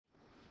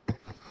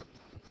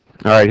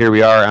All right, here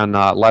we are on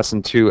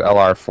lesson 2,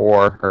 LR4,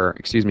 or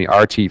excuse me,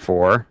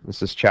 RT4.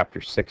 This is chapter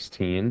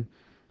 16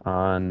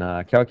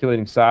 on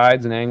calculating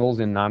sides and angles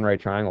in non-right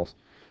triangles.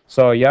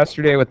 So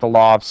yesterday with the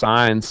law of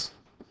sines,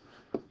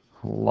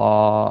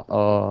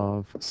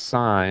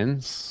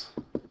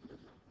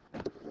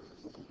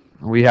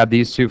 we had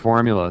these two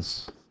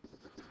formulas.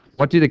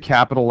 What do the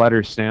capital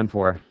letters stand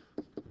for?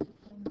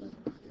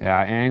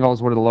 Yeah,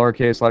 angles. What do the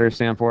lowercase letters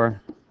stand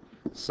for?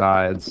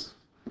 Sides.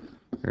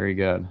 Very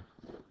good.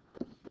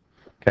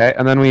 Okay,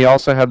 and then we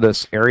also have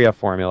this area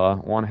formula,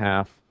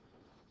 1/2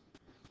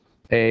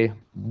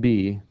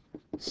 AB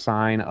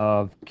sine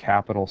of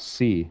capital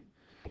C.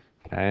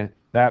 Okay,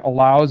 that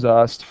allows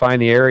us to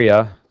find the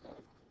area.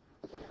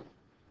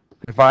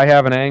 If I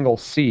have an angle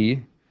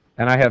C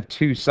and I have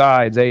two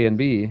sides A and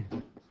B,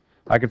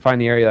 I can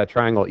find the area of that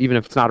triangle, even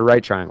if it's not a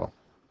right triangle.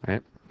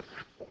 Right?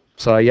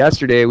 So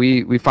yesterday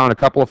we found a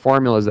couple of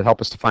formulas that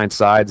help us to find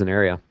sides and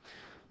area.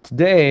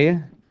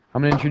 Today,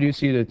 I'm going to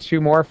introduce you to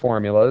two more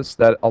formulas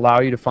that allow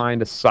you to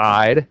find a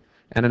side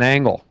and an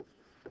angle.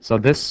 So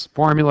this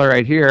formula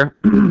right here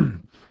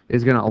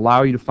is going to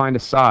allow you to find a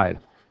side.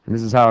 And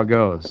this is how it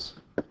goes.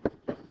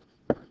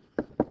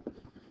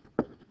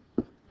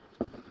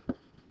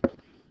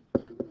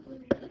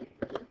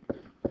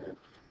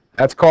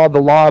 That's called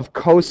the law of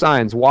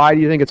cosines. Why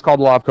do you think it's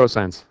called the law of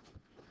cosines?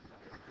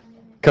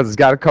 Because it's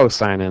got a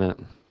cosine in it.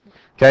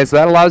 Okay, so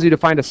that allows you to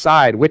find a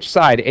side. Which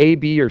side, A,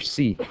 B, or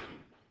C?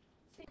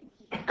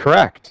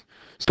 Correct.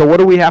 So what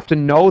do we have to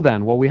know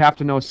then? Well, we have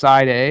to know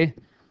side A,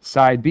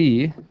 side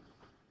B,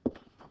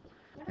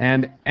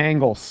 and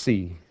angle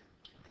C.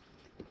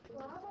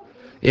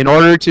 In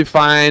order to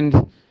find,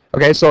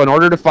 in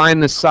order to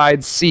find the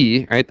side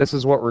C, right, this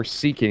is what we're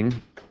seeking.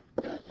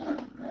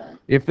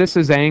 If this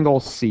is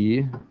angle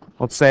C,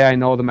 let's say I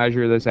know the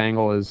measure of this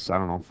angle is,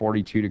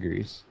 42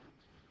 degrees.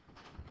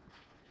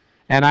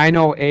 And I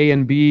know A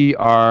and B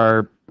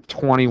are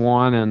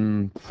 21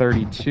 and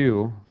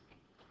 32.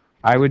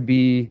 I would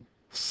be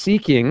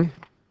seeking,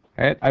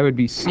 right? I would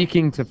be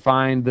seeking to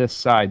find this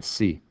side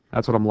C.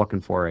 That's what I'm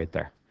looking for right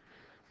there.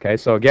 Okay,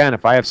 so again,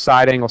 if I have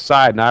side, angle,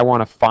 side, and I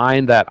want to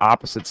find that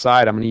opposite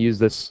side, I'm going to use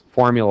this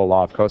formula,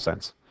 law of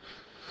cosines.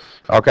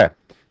 Okay,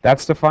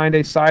 that's to find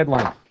a side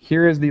length.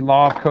 Here is the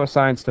law of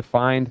cosines to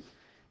find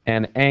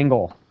an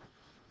angle.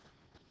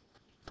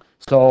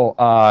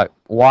 So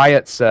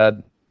Wyatt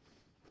said,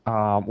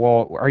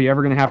 well, are you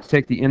ever going to have to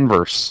take the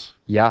inverse?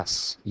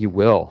 Yes, you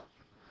will.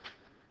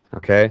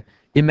 Okay,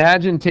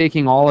 imagine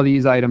taking all of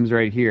these items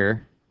right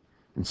here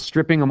and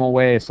stripping them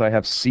away so I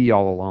have C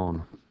all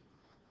alone.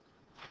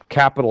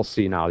 Capital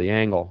C now, the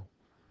angle.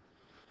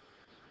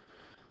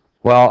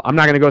 Well, I'm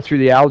not going to go through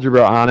the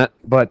algebra on it,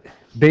 but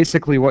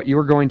basically what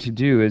you're going to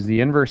do is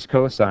the inverse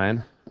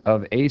cosine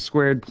of A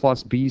squared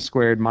plus B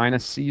squared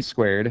minus C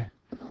squared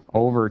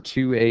over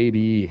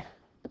 2AB.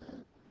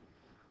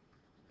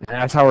 And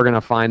that's how we're going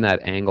to find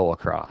that angle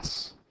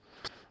across.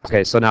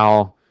 Okay, so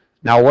now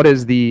what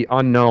is the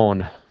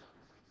unknown?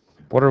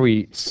 What are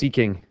we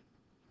seeking?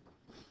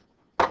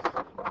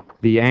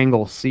 The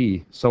angle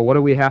C. So what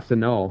do we have to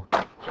know?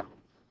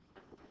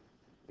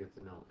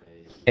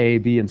 A,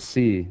 B, and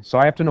C. So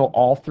I have to know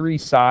all three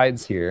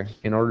sides here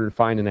in order to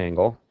find an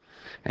angle.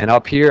 And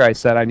up here I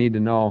said I need to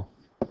know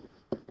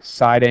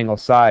side, angle,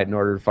 side in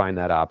order to find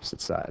that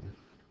opposite side.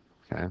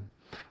 Okay. I'm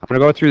going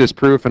to go through this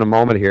proof in a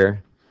moment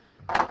here.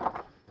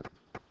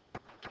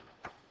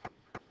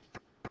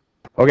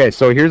 Okay,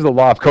 so here's the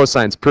law of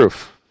cosines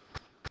proof.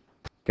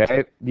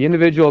 Okay, the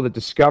individual that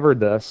discovered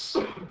this,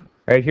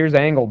 right, here's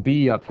angle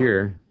B up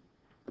here.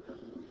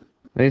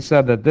 They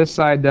said that this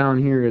side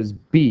down here is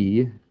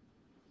B.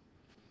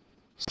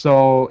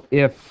 So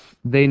if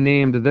they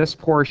named this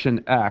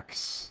portion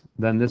X,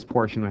 then this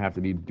portion would have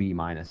to be B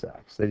minus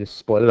X. They just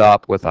split it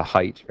up with a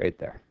height right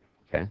there.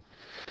 Okay.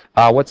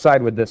 What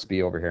side would this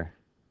be over here?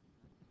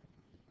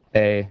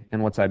 A.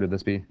 And what side would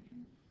this be?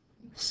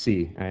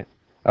 C. Right.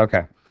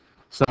 Okay.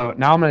 So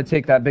now I'm going to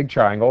take that big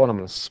triangle and I'm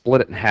going to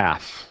split it in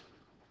half.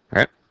 All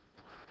right.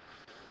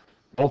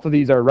 Both of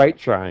these are right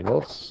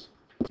triangles.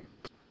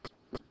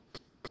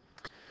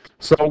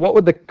 So what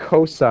would the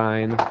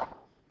cosine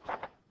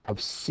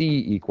of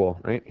C equal,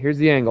 right? Here's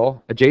the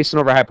angle. Adjacent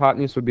over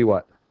hypotenuse would be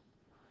what?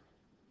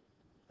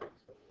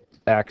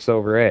 X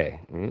over A.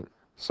 Right?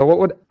 So what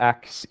would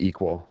X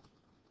equal?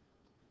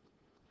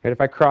 Right, if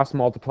I cross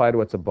multiply to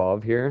what's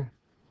above here,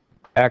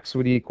 X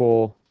would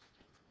equal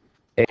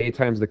A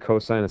times the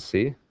cosine of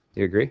C. Do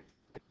you agree?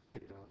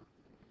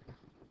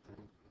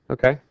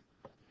 Okay.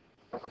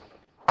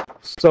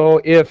 So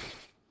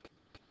if,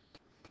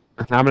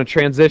 I'm going to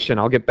transition.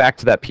 I'll get back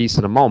to that piece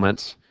in a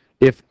moment.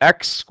 If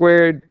x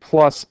squared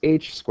plus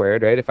h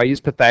squared, right, if I use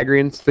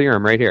Pythagorean's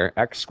theorem right here,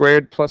 x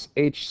squared plus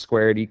h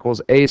squared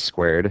equals a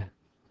squared,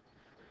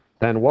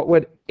 then what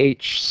would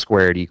h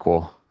squared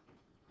equal?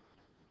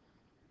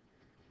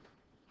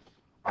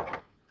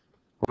 What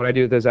would I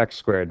do with this x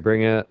squared?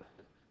 Bring it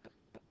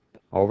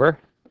over?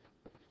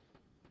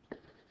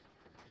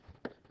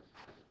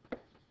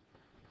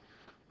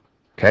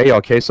 Okay, you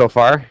okay so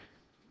far?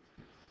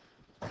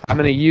 I'm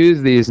going to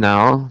use these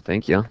now,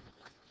 thank you,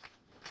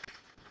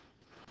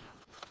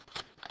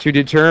 to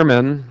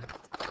determine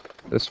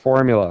this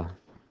formula.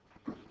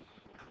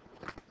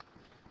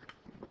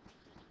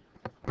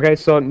 Okay,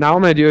 so now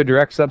I'm going to do a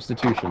direct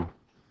substitution.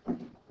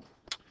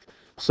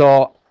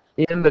 So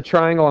in the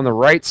triangle on the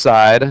right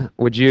side,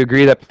 would you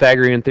agree that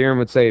Pythagorean theorem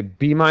would say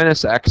b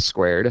minus x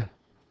squared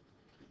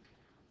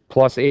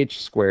plus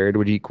h squared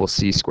would equal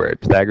c squared?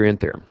 Pythagorean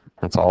theorem.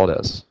 That's all it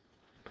is.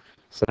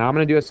 So now I'm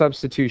going to do a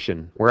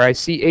substitution. Where I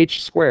see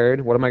h squared,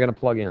 what am I going to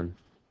plug in?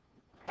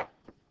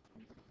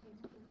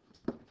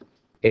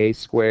 A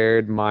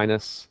squared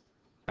minus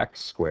x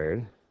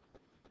squared.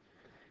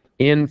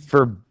 In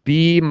for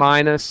b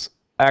minus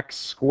x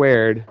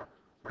squared,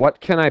 what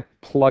can I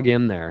plug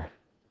in there?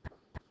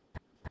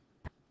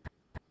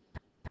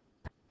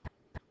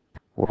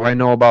 What do I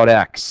know about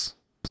x?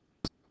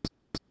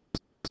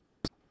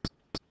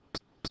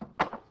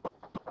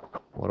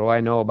 What do I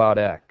know about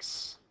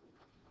x?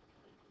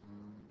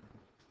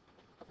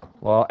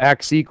 Well,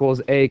 x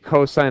equals a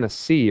cosine of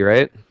c,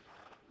 right?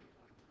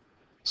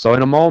 So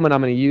in a moment,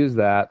 I'm going to use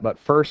that, but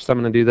first I'm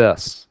going to do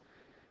this.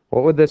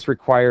 What would this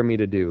require me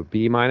to do?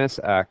 B minus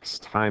x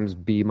times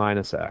b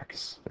minus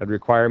x. It would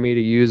require me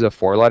to use a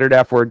four-lettered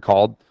F word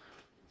called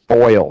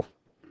FOIL.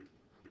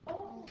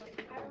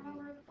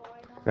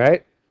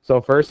 Right?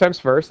 So first times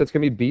first, that's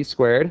going to be b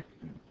squared.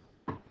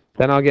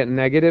 Then I'll get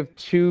negative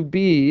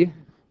 2b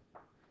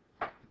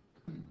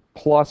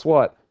plus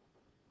what?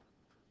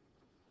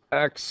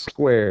 X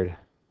squared.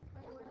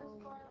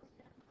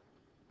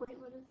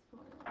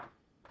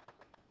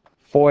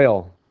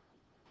 FOIL.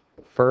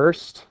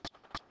 First,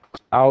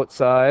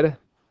 outside,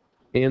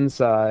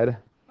 inside,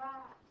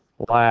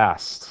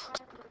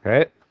 last.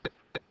 Right?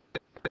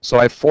 So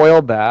I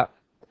foiled that.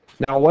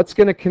 Now what's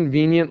going to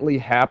conveniently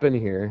happen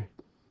here?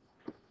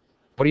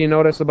 What do you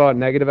notice about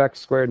negative x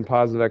squared and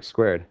positive x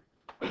squared?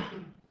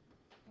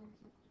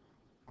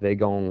 They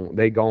go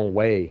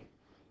away.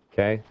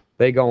 Okay?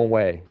 They go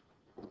away.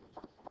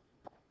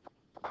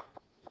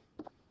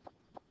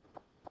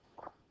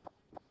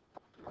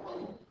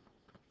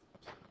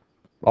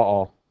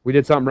 Uh-oh. We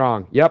did something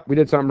wrong. Yep, we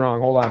did something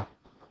wrong. Hold on.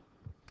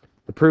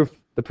 The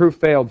proof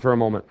failed for a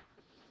moment.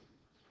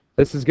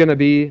 This is going to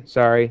be,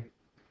 sorry,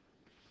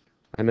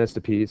 I missed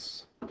a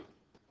piece.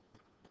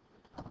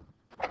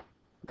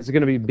 This is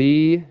going to be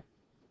b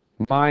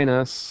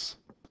minus,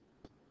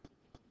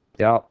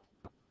 yep,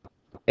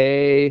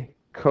 a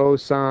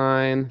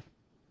cosine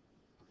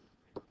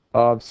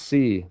of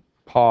c.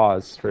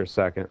 Pause for a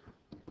second.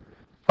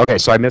 Okay,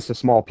 so I missed a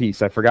small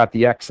piece. I forgot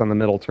the x on the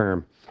middle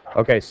term.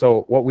 Okay,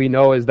 so what we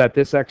know is that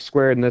this x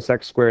squared and this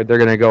x squared, they're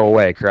going to go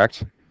away,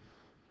 correct?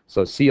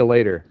 So see you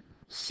later.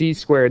 C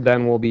squared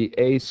then will be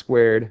a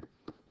squared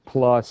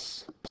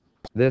plus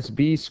this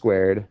b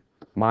squared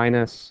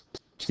minus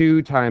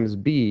 2 times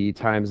b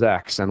times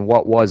x. And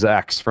what was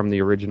x from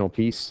the original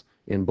piece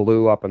in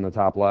blue up in the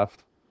top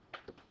left?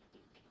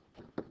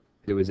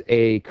 It was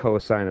a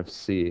cosine of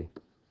c.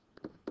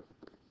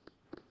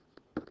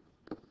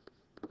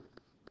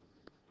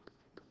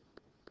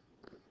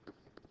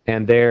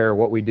 And there,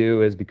 what we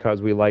do is,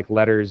 because we like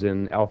letters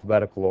in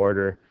alphabetical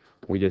order,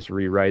 we just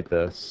rewrite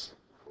this.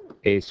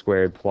 A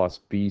squared plus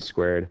b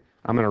squared.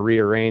 I'm going to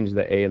rearrange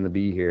the a and the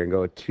b here and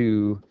go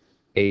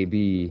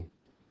 2ab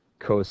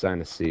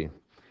cosine of c.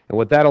 And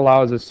what that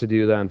allows us to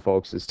do then,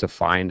 folks, is to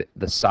find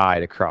the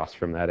side across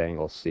from that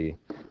angle c.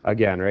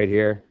 Again, right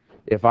here,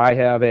 if I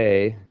have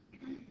a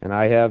and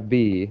I have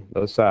b,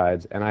 those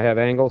sides, and I have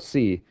angle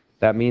c,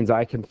 that means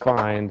I can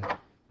find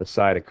the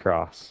side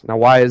across. Now,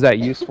 why is that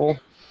useful?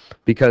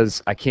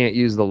 Because I can't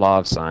use the law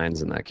of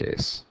sines in that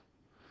case.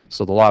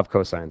 So the law of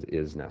cosines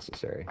is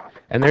necessary.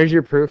 And there's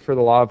your proof for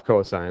the law of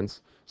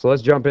cosines. So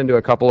let's jump into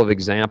a couple of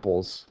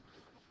examples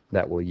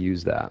that will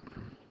use that.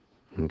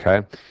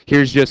 Okay?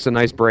 Here's just a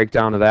nice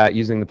breakdown of that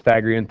using the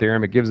Pythagorean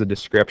theorem. It gives a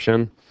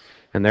description,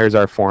 and there's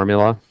our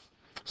formula.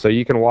 So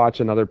you can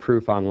watch another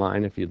proof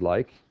online if you'd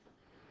like.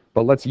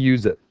 But let's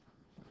use it.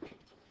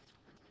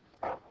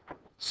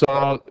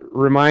 So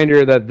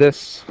reminder that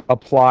this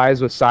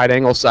applies with side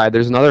angle side.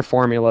 There's another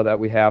formula that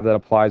we have that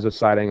applies with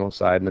side angle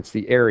side, and it's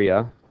the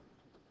area.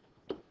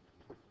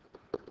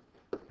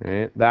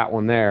 Right, that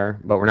one there,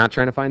 but we're not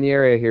trying to find the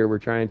area here. We're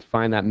trying to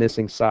find that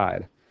missing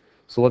side.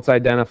 So let's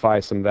identify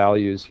some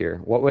values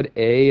here. What would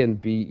A and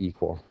B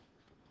equal?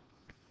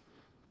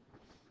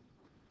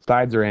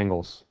 Sides or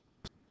angles?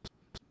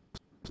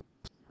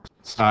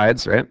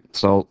 Sides, right?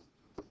 So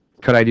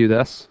could I do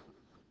this?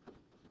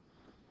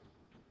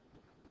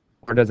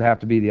 Or does it have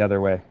to be the other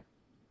way?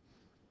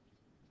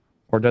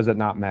 Or does it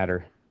not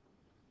matter?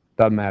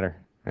 Doesn't matter,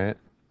 right?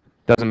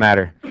 Doesn't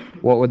matter.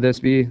 What would this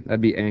be?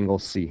 That'd be angle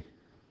C.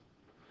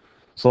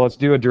 So let's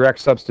do a direct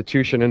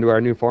substitution into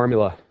our new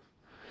formula.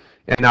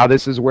 And now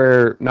this is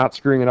where not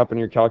screwing it up in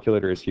your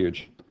calculator is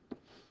huge.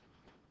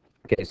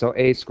 Okay, so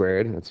a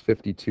squared, that's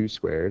 52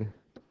 squared,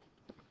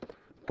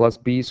 plus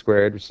b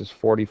squared, which is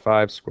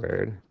 45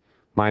 squared,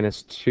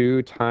 minus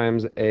 2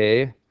 times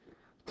a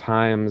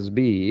times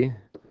b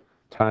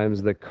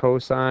times the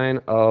cosine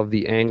of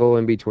the angle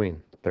in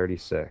between.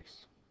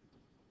 36.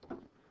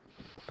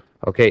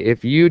 Okay,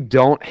 if you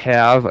don't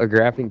have a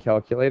graphing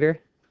calculator,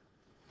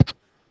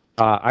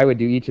 I would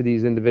do each of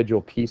these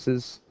individual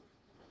pieces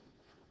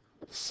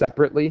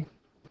separately.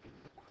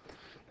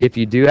 If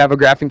you do have a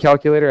graphing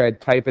calculator,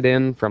 I'd type it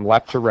in from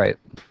left to right.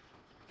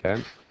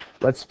 Okay.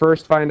 Let's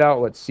first find out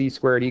what c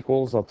squared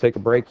equals. I'll take a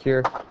break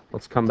here.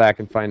 Let's come back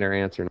and find our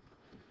answer.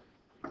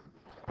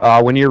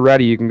 When you're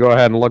ready, you can go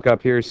ahead and look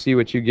up here, see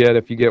what you get.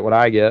 If you get what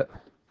I get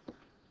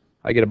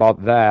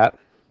about that.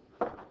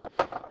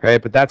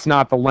 Right, but that's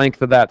not the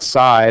length of that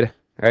side.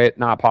 Right,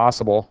 not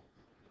possible.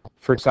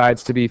 For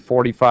sides to be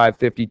 45,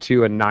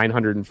 52, and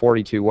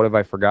 942. What have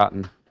I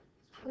forgotten?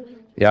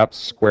 Yep,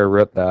 square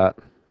root that.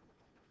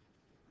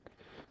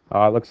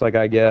 It looks like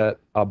I get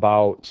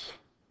about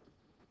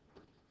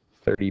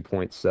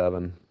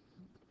 30.7.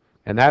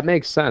 And that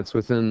makes sense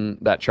within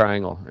that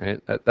triangle, right?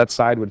 That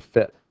side would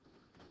fit.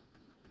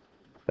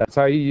 That's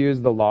how you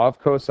use the law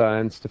of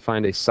cosines to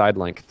find a side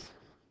length.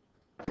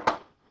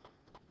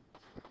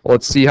 Well,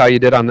 let's see how you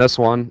did on this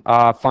one.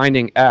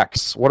 Finding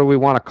x. What do we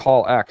want to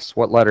call x?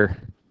 What letter?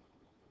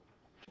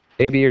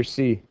 A, B, or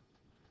C?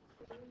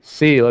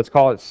 C. Let's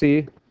call it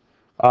C.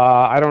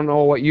 I don't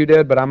know what you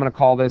did, but I'm going to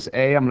call this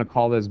A. I'm going to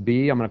call this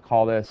B. I'm going to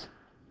call this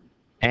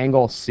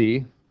angle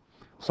C.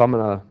 So I'm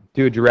going to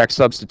do a direct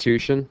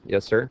substitution.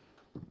 Yes, sir.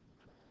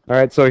 All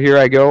right, so here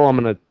I go. I'm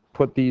going to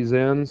put these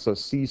in. So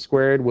c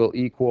squared will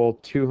equal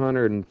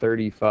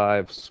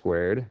 235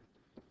 squared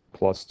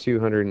plus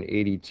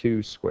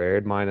 282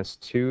 squared minus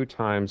 2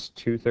 times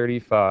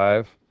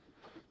 235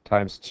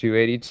 times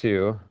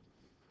 282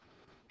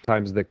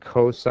 times the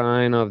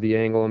cosine of the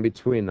angle in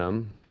between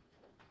them.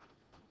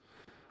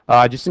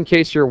 Just in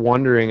case you're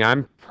wondering,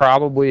 I'm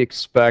probably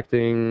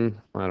expecting,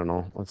 I don't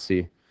know, let's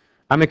see.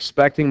 I'm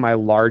expecting my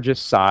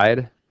largest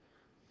side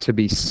to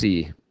be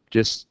C,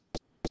 just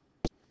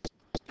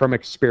from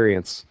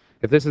experience.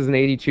 If this is an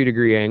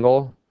 82-degree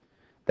angle,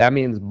 that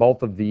means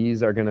both of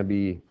these are going to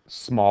be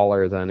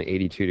smaller than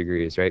 82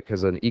 degrees, right?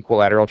 Because an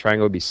equilateral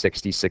triangle would be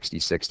 60, 60,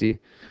 60,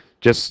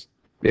 just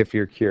if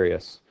you're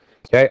curious.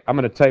 Okay, I'm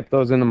going to type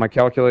those into my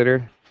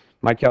calculator.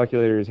 My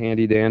calculator is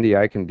handy-dandy.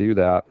 I can do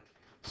that.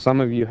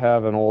 Some of you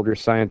have an older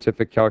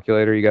scientific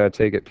calculator. You got to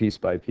take it piece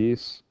by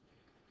piece.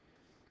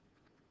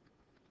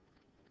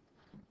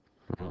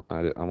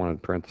 I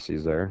wanted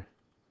parentheses there.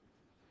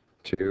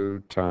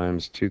 2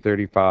 times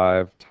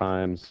 235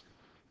 times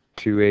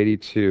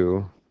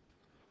 282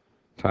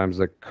 times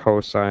the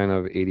cosine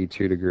of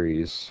 82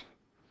 degrees.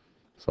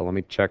 So let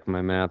me check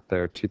my math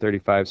there.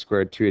 235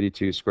 squared,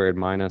 282 squared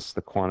minus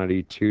the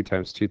quantity 2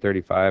 times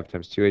 235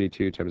 times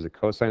 282 times the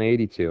cosine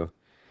 82.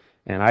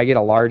 And I get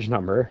a large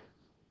number.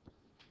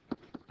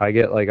 I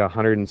get like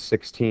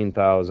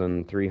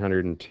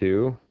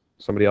 116,302.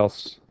 Somebody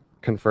else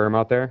confirm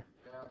out there?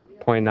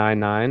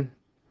 0.99. I'm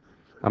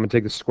going to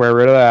take the square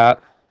root of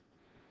that.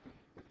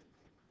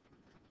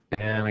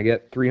 And I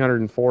get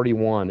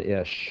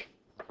 341-ish.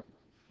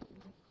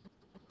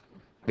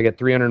 I get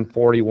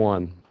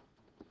 341.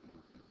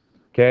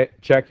 Okay,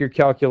 check your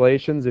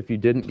calculations. If you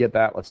didn't get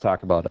that, let's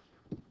talk about it.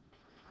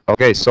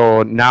 Okay,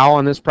 so now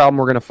on this problem,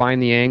 we're going to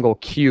find the angle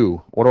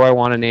Q. What do I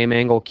want to name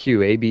angle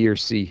Q, A, B, or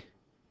C?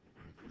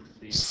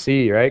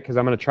 C, right? Because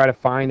I'm going to try to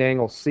find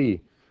angle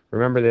C.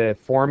 Remember, the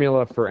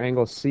formula for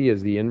angle C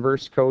is the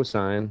inverse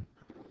cosine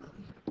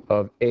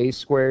of A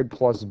squared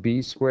plus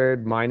B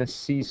squared minus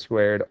C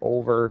squared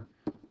over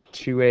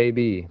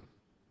 2AB.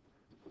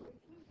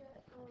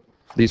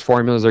 These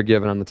formulas are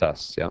given on the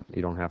test. Yeah,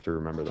 you don't have to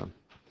remember them.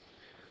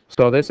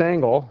 So this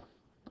angle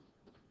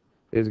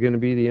is going to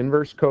be the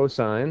inverse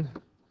cosine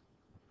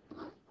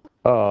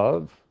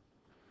of,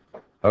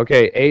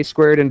 okay, A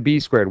squared and B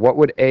squared. What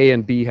would A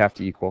and B have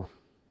to equal?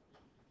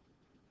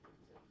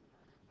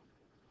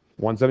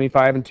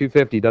 175 and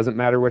 250. Doesn't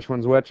matter which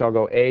one's which. I'll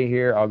go A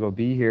here. I'll go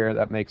B here.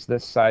 That makes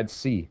this side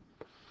C.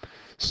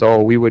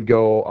 So we would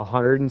go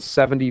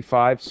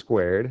 175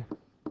 squared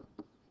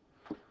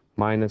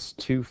minus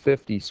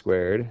 250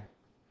 squared,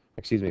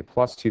 excuse me,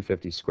 plus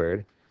 250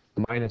 squared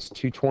minus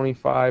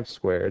 225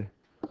 squared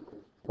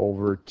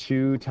over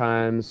 2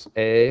 times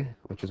A,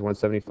 which is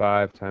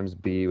 175, times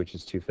B, which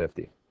is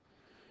 250.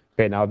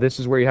 Okay, now this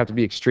is where you have to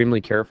be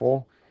extremely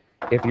careful.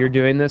 If you're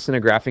doing this in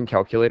a graphing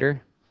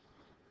calculator,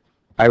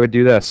 I would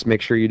do this.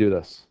 Make sure you do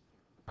this.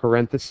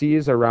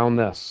 Parentheses around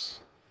this.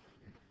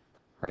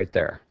 Right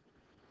there.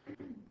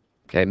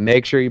 Okay,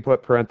 make sure you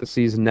put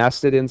parentheses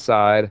nested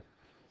inside.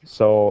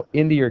 So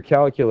into your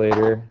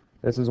calculator,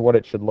 this is what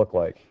it should look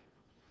like.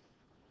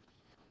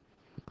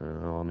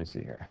 Let me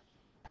see here.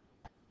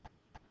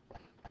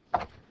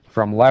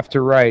 From left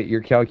to right,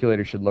 your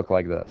calculator should look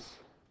like this.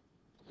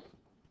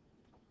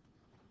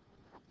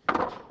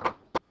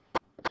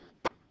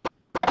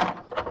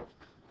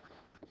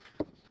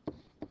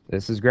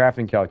 This is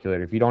graphing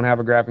calculator. If you don't have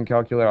a graphing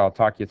calculator, I'll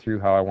talk you through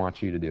how I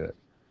want you to do it.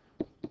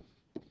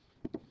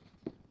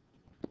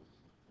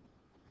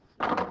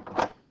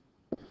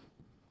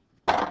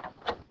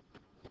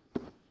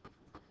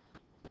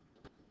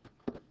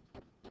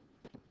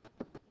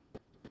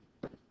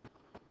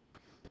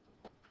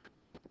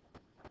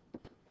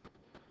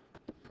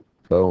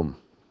 Boom.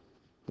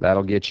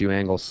 That'll get you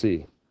angle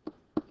C.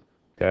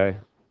 Okay.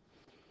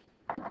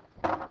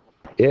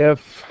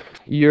 If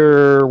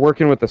you're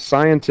working with a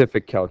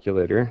scientific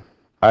calculator,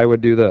 I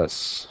would do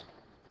this.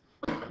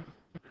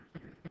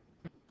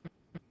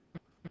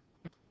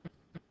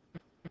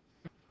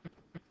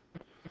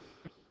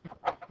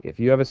 If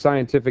you have a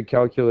scientific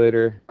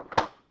calculator,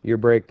 your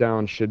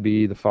breakdown should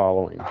be the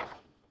following.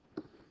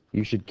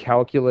 You should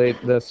calculate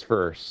this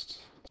first.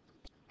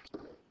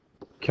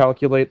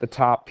 Calculate the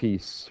top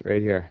piece right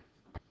here.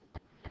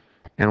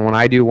 And when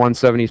I do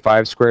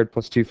 175 squared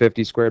plus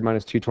 250 squared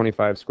minus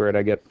 225 squared,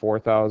 I get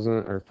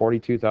 4,000 or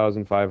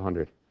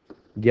 42,500.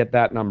 Get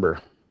that number.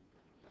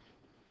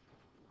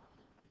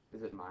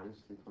 Is it minus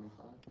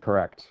 225?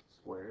 Correct.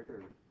 Squared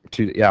or?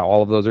 Yeah,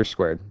 all of those are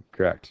squared.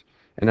 Correct.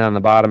 And then on the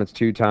bottom, it's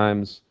 2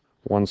 times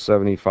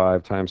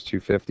 175 times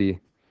 250.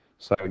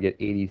 So I would get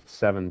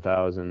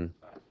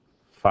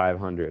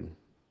 87,500.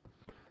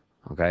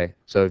 Okay.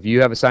 So if you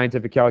have a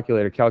scientific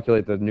calculator,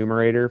 calculate the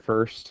numerator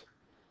first.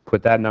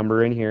 Put that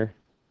number in here.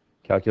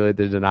 Calculate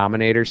the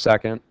denominator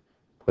second.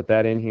 Put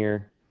that in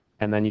here.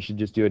 And then you should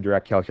just do a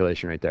direct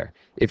calculation right there.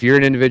 If you're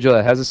an individual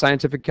that has a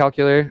scientific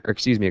calculator, or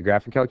excuse me, a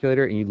graphing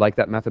calculator, and you'd like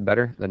that method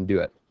better, then do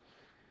it.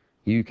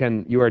 You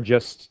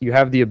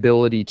have the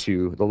ability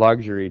to, the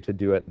luxury to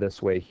do it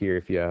this way here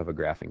if you have a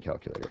graphing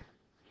calculator.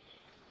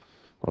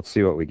 Let's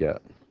see what we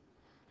get.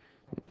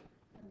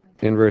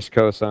 Inverse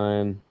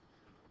cosine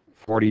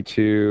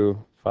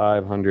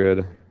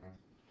 42,500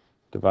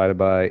 divided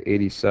by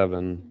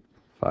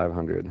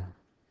 87,500.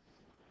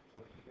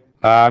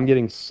 I'm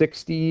getting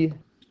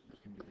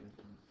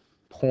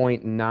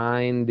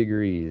 60.9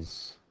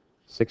 degrees.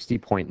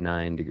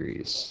 60.9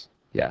 degrees.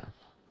 Yeah.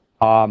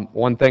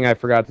 One thing I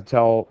forgot to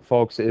tell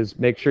folks is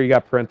make sure you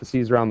got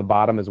parentheses around the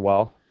bottom as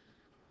well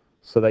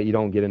so that you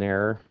don't get an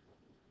error.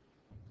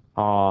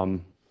 Well,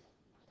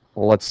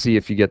 let's see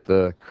if you get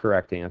the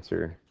correct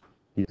answer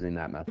using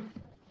that method.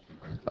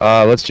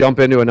 Let's jump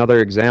into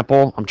another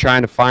example. I'm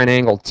trying to find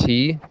angle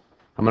T.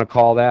 I'm going to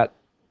call that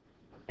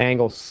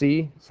angle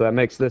C. So that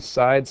makes this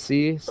side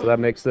C. So that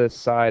makes this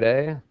side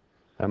A.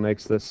 That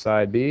makes this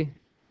side B.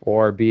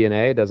 Or B and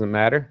A, doesn't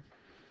matter.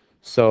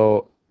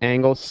 So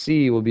angle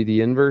C will be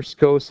the inverse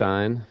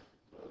cosine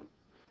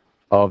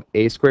of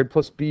A squared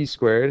plus B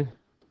squared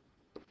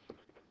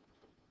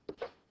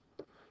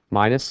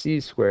minus C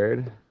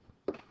squared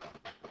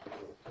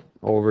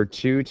over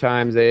 2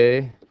 times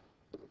A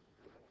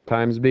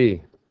times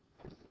B.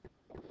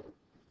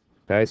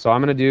 Okay, so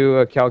I'm going to do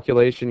a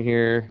calculation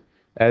here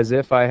as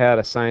if I had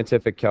a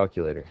scientific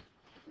calculator.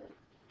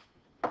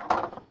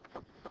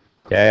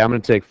 Okay, I'm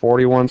going to take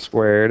 41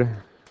 squared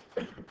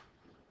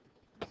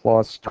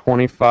plus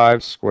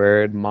 25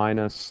 squared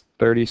minus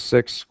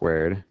 36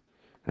 squared,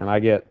 and I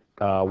get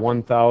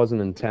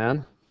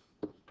 1,010.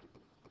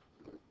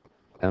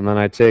 And then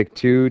I take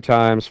 2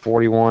 times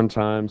 41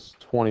 times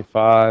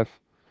 25.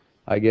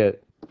 I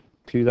get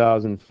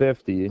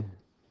 2,050.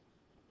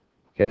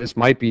 Okay, this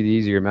might be the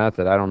easier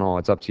method. I don't know.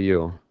 It's up to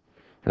you.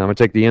 And I'm going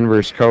to take the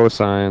inverse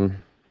cosine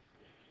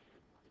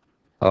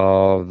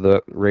of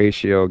the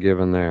ratio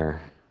given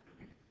there.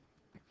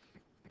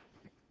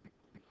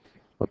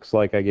 Looks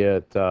like I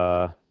get,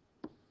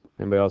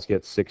 anybody else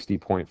get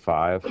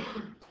 60.5?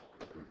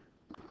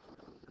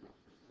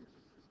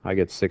 I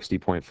get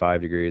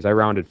 60.5 degrees. I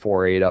rounded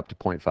 4/8 up to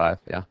 0.5,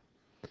 yeah.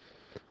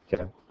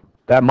 Okay.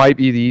 That might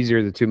be the easier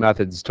of the two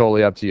methods.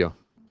 Totally up to you.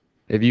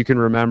 If you can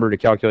remember to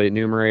calculate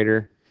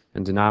numerator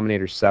and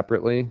denominator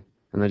separately,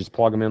 and then just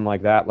plug them in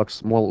like that,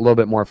 looks a little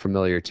bit more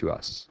familiar to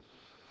us.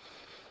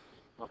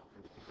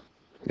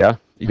 Yeah?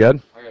 You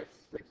good?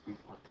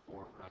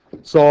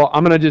 So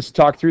I'm going to just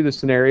talk through the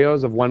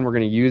scenarios of when we're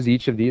going to use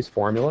each of these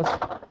formulas.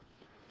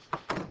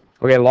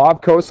 Okay, law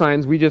of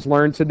cosines we just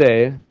learned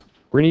today.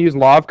 We're going to use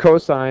law of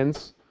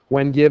cosines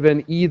when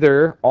given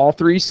either all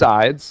 3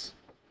 sides.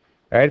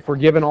 All right, if we're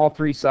given all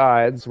 3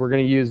 sides, we're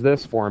going to use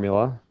this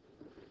formula.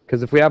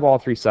 Because if we have all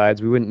 3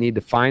 sides, we wouldn't need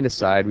to find a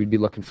side. We'd be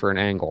looking for an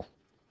angle.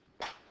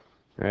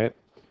 Right?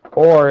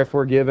 Or if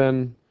we're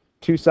given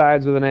 2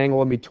 sides with an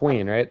angle in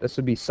between, right? This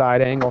would be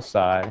side angle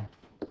side,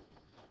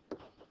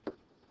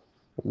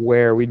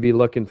 where we'd be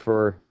looking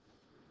for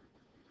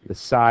the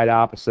side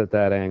opposite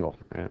that angle.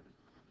 Right?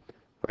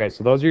 Okay,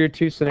 so those are your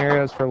 2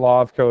 scenarios for law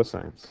of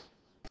cosines.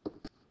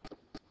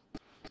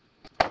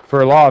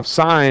 For law of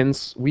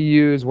sines, we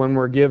use when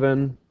we're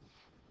given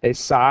a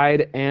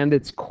side and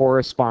its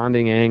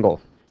corresponding angle.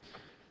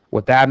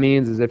 What that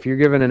means is if you're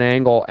given an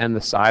angle and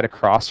the side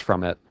across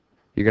from it,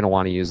 you're going to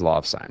want to use law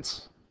of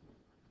sines.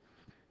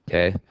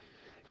 Okay?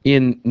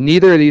 In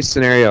neither of these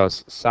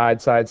scenarios, side,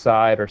 side,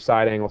 side, or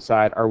side angle,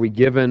 side, are we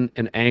given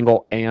an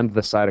angle and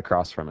the side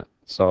across from it.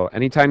 So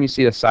anytime you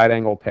see a side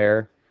angle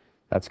pair,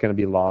 that's going to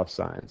be law of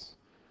sines.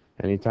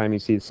 Anytime you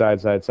see side,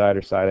 side, side,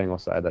 or side angle,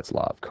 side, that's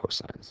law of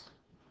cosines.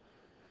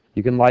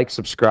 You can like,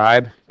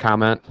 subscribe,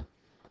 comment.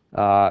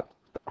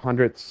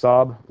 100th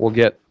sub will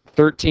get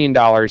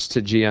 $13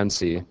 to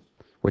GNC,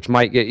 which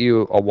might get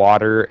you a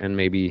water and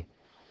maybe,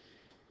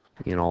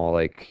 you know,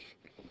 like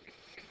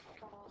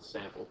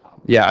Sample top.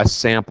 Yeah, a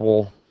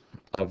sample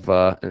of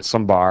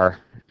some bar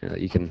that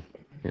you can,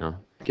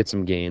 get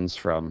some gains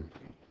from.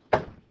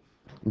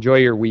 Enjoy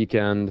your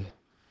weekend.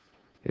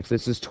 If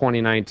this is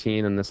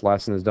 2019 and this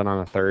lesson is done on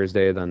a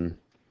Thursday, then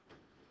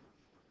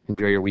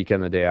enjoy your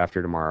weekend the day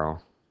after tomorrow.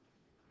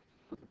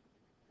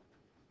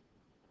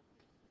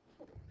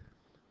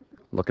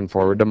 Looking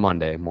forward to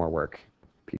Monday, more work.